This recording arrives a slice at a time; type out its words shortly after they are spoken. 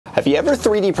Have you ever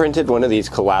 3D printed one of these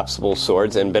collapsible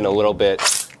swords and been a little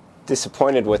bit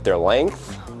disappointed with their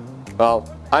length? Well,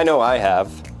 I know I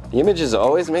have. The images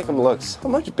always make them look so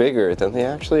much bigger than they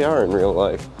actually are in real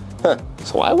life.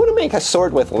 So why would I make a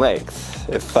sword with length,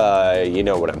 if you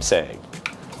know what I'm saying?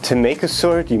 To make a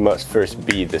sword, you must first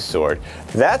be the sword.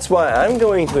 That's why I'm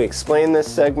going to explain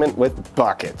this segment with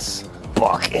buckets.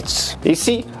 Buckets. You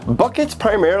see, buckets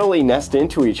primarily nest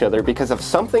into each other because of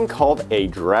something called a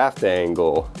draft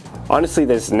angle. Honestly,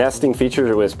 this nesting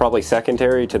feature was probably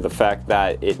secondary to the fact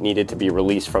that it needed to be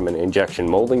released from an injection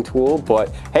molding tool, but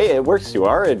hey, it works to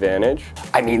our advantage.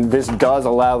 I mean, this does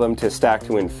allow them to stack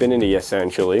to infinity,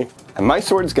 essentially. And my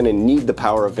sword's gonna need the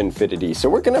power of infinity, so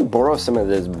we're gonna borrow some of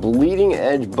this bleeding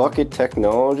edge bucket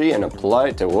technology and apply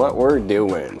it to what we're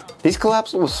doing. These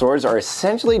collapsible swords are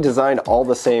essentially designed all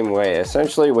the same way,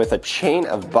 essentially with a chain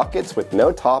of buckets with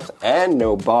no tops and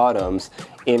no bottoms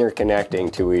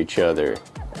interconnecting to each other.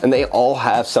 And they all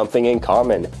have something in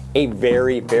common, a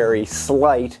very, very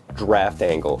slight draft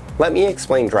angle. Let me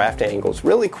explain draft angles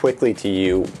really quickly to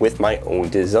you with my own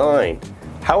design.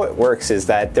 How it works is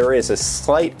that there is a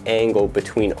slight angle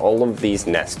between all of these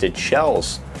nested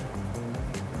shells.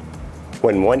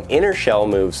 When one inner shell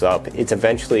moves up, it's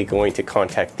eventually going to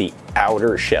contact the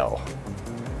outer shell,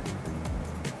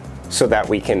 so that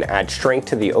we can add strength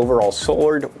to the overall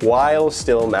sword while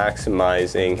still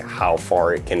maximizing how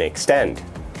far it can extend.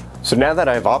 So now that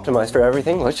I've optimized for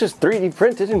everything, let's just 3D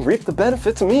print it and reap the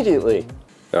benefits immediately.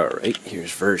 Alright,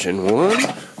 here's version 1.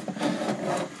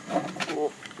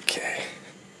 Okay.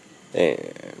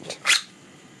 And...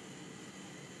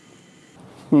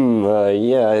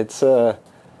 yeah, it's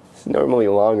normally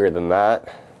longer than that.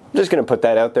 I'm just gonna put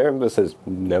that out there. This has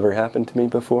never happened to me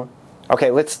before.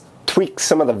 Okay, let's tweak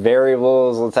some of the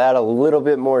variables. Let's add a little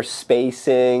bit more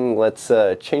spacing. Let's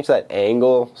change that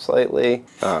angle slightly.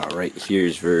 Alright,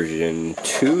 here's version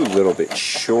 2, a little bit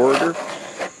shorter,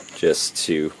 just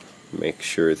to make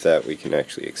sure that we can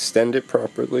actually extend it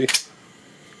properly.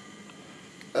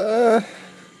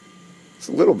 It's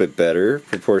a little bit better,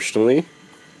 proportionally.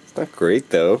 It's not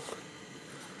great, though.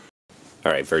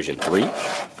 Alright, version 3.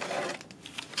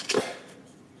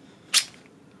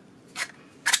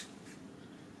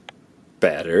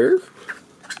 Better.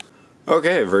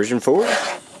 Okay, version 4. Oh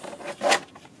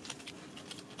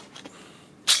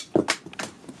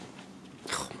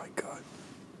my god.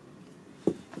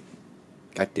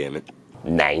 God damn it.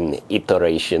 9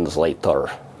 iterations later.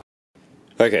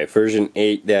 Okay, version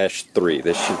 8-3.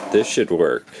 This should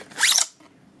work.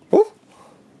 Woo!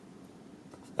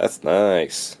 That's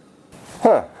nice.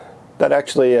 Huh. That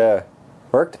actually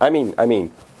worked. I mean,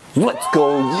 let's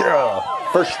go, yeah!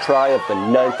 First try of the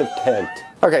 9th attempt.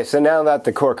 Okay, so now that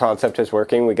the core concept is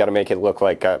working, we gotta make it look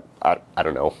like a, I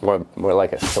don't know, more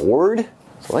like a sword?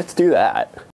 So let's do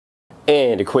that.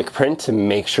 And a quick print to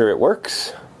make sure it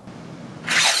works.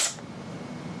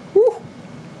 Woo!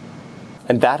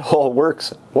 And that all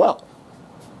works well.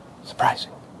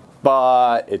 Surprising.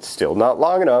 But it's still not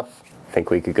long enough. I think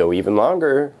we could go even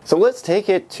longer. So let's take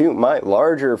it to my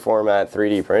larger format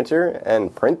 3D printer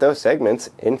and print those segments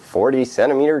in 40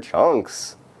 centimeter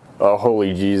chunks. Oh,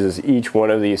 holy Jesus, each one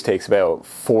of these takes about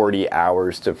 40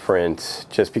 hours to print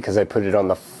just because I put it on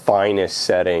the finest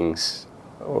settings.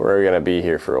 We're gonna be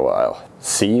here for a while.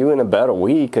 See you in about a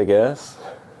week, I guess.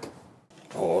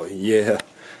 Oh yeah,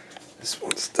 this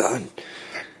one's done.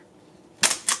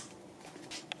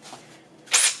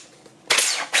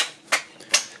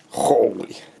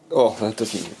 Holy. Oh, that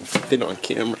doesn't even fit on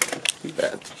camera. Too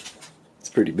bad. It's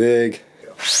pretty big.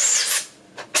 It's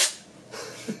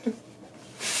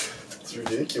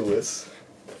ridiculous.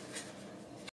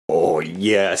 Oh,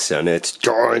 yes, and it's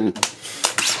done.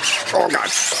 Oh, God.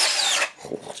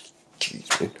 Oh,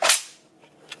 jeez, man.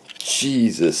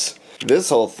 Jesus. This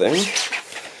whole thing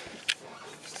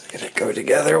is gonna go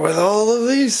together with all of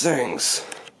these things.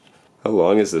 How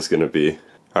long is this gonna be?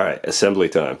 Alright, assembly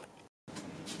time.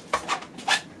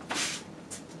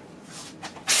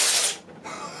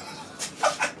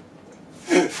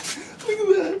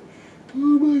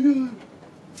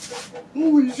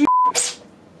 Holy shit!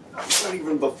 That's not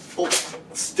even the full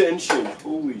extension.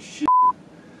 Holy shit!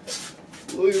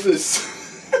 Look at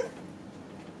this.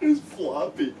 It's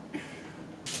floppy.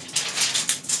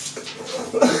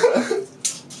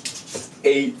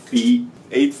 8 feet.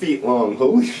 8 feet long.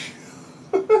 Holy shit.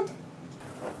 Look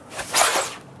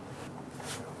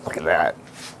at that.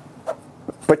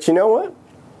 But you know what?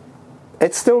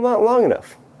 It's still not long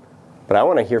enough. But I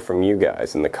want to hear from you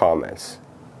guys in the comments.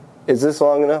 Is this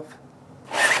long enough?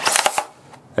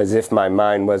 As if my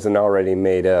mind wasn't already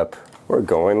made up. We're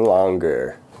going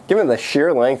longer. Given the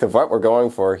sheer length of what we're going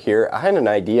for here, I had an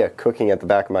idea cooking at the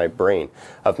back of my brain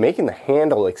of making the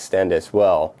handle extend as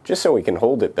well, just so we can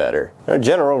hold it better. A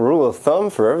general rule of thumb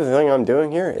for everything I'm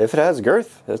doing here, if it has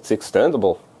girth, it's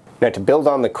extendable. Now to build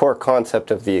on the core concept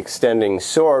of the extending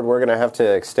sword, we're going to have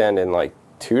to extend in like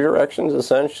 2 directions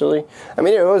essentially. I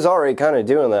mean, it was already kind of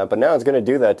doing that, but now it's going to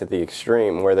do that to the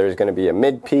extreme, where there's going to be a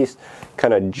mid piece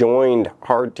kind of joined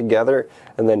hard together,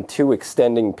 and then 2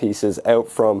 extending pieces out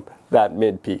from that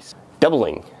mid piece,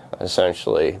 doubling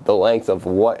essentially the length of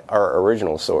what our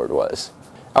original sword was.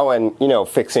 Oh, and you know,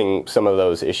 fixing some of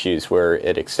those issues where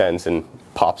it extends and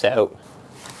pops out.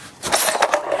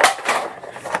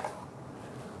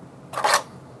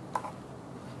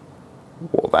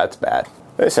 Well, that's bad.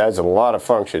 This adds a lot of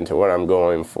function to what I'm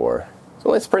going for. So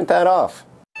let's print that off.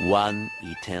 1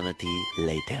 eternity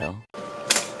later.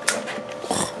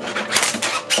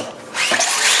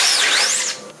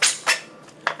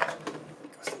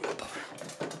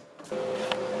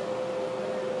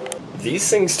 These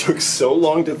things took so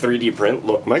long to 3D print.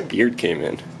 Look, my beard came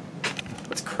in.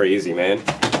 That's crazy, man.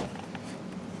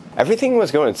 Everything was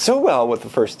going so well with the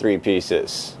first 3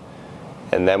 pieces.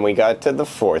 And then we got to the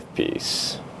 4th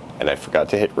piece. And I forgot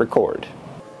to hit record.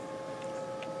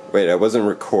 Wait, I wasn't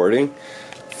recording?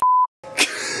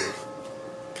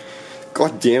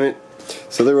 God damn it.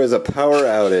 So there was a power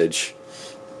outage.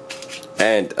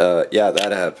 And, yeah,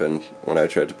 that happened when I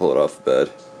tried to pull it off the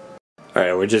bed.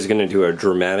 Alright, we're just gonna do a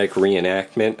dramatic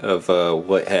reenactment of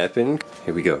what happened.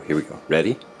 Here we go,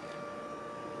 Ready?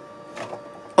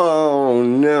 Oh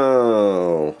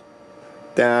no!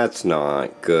 That's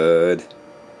not good.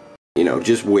 You know,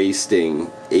 just wasting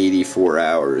 84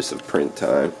 hours of print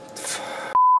time.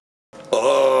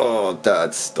 Oh,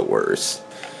 that's the worst.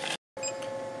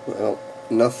 Well,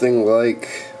 nothing like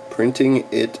printing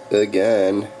it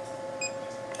again.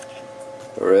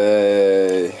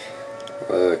 Hooray!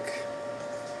 Look.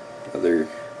 Another,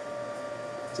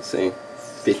 what's it saying?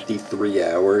 53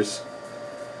 hours.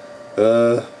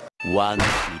 1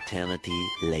 eternity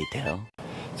later.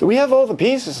 So we have all the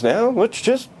pieces now. Let's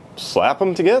just slap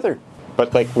them together.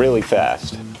 But like really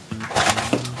fast.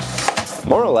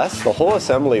 More or less, the whole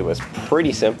assembly was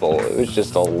pretty simple. It was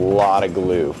just a lot of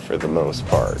glue for the most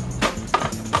part.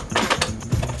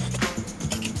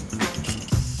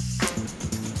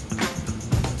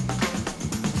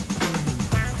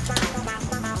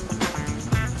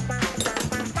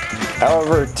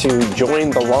 However, to join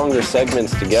the longer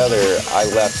segments together, I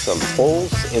left some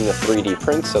holes in the 3D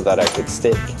print so that I could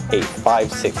stick a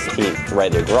 5/16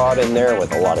 threaded rod in there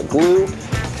with a lot of glue,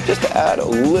 just to add a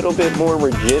little bit more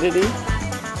rigidity.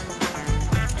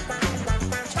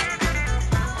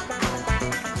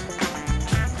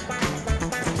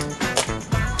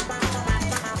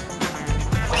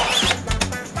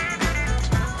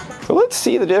 So let's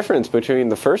see the difference between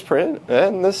the first print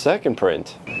and the second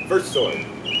print. First sword.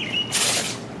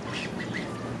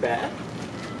 Bad?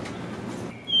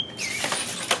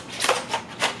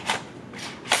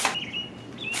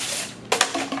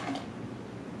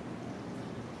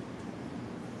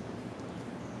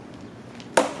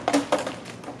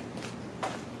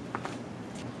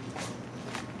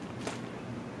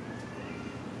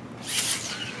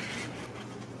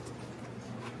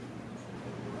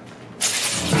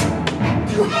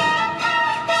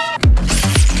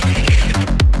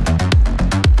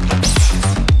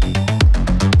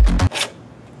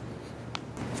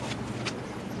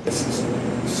 This is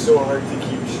so hard to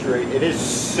keep straight. It is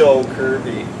so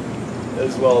curvy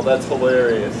as well. That's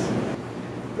hilarious.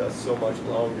 That's so much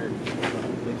longer.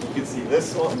 Like you can see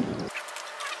this one.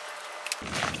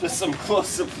 Just some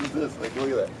close-ups of this. Like look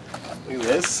at that. Look at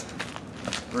this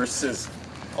versus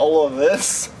all of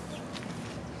this.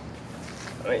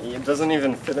 I mean, it doesn't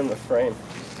even fit in the frame.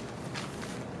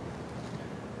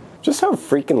 Just how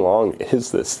freaking long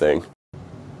is this thing?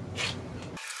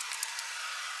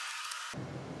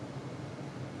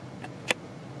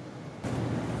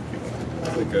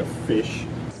 It's like a fish.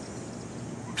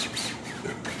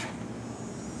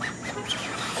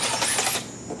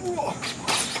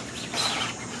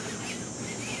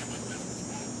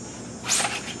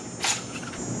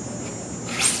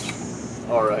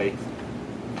 All right.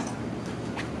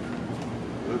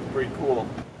 Looks pretty cool.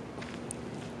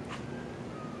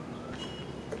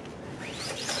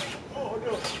 Oh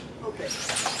no, okay.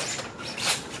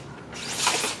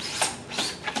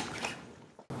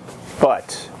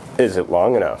 But is it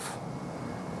long enough?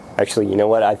 Actually, you know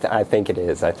what? I think it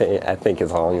is. I think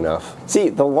it's long enough. See,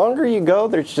 the longer you go,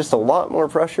 there's just a lot more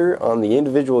pressure on the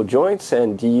individual joints,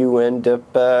 and you end up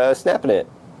snapping it.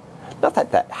 Not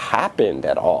that that happened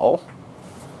at all.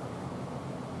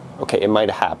 Okay, it might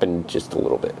have happened just a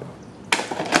little bit.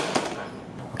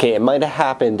 Okay, it might have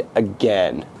happened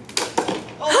again.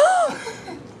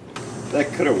 That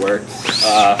could have worked.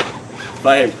 If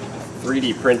I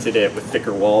 3D printed it with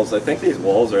thicker walls, I think these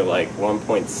walls are like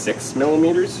 1.6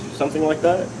 millimeters, something like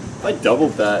that. If I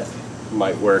doubled that, it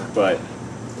might work, but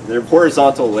they're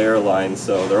horizontal layer lines,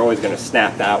 so they're always going to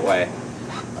snap that way.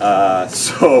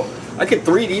 So I could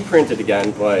 3D print it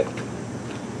again, but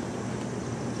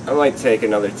I might take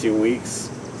another 2 weeks.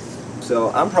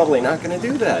 So I'm probably not going to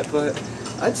do that, but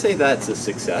I'd say that's a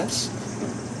success.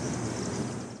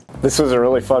 This was a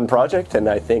really fun project, and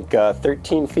I think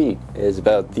 13 feet is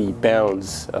about the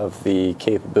bounds of the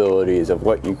capabilities of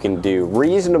what you can do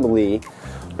reasonably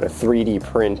on a 3D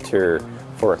printer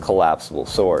for a collapsible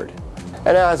sword.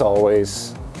 And as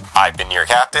always, I've been your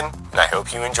captain, and I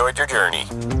hope you enjoyed your journey.